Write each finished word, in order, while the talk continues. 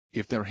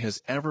If there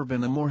has ever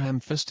been a more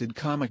ham-fisted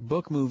comic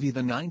book movie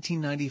than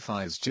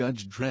 1995's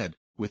Judge Dredd,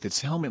 with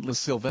its helmetless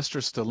Sylvester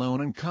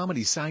Stallone and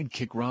comedy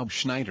sidekick Rob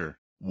Schneider,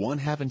 one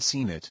haven't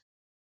seen it.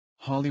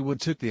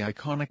 Hollywood took the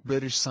iconic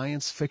British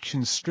science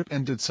fiction strip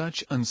and did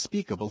such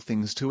unspeakable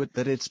things to it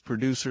that its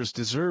producers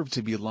deserve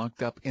to be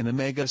locked up in a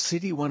mega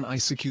city one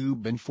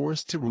isocube and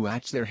forced to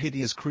rewatch their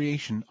hideous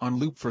creation on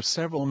loop for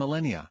several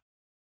millennia.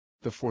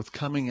 The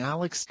forthcoming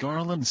Alex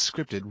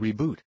Garland-scripted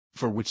reboot,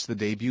 for which the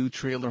debut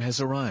trailer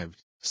has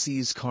arrived,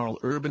 sees Karl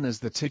Urban as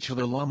the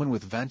titular lawman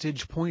with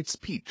Vantage points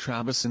Pete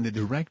Travis in the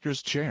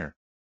director's chair.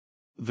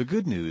 The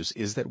good news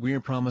is that we're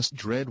promised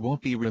Dredd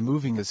won't be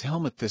removing his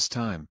helmet this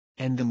time,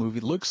 and the movie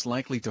looks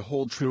likely to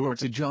hold truer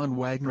to John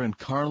Wagner and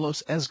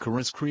Carlos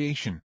Ezquerra's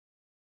creation.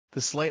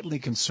 The slightly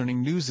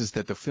concerning news is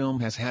that the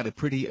film has had a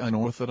pretty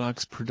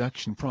unorthodox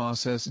production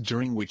process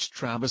during which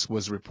Travis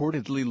was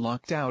reportedly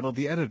locked out of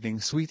the editing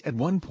suite at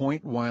one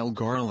point while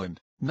Garland,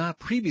 not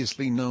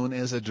previously known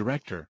as a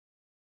director,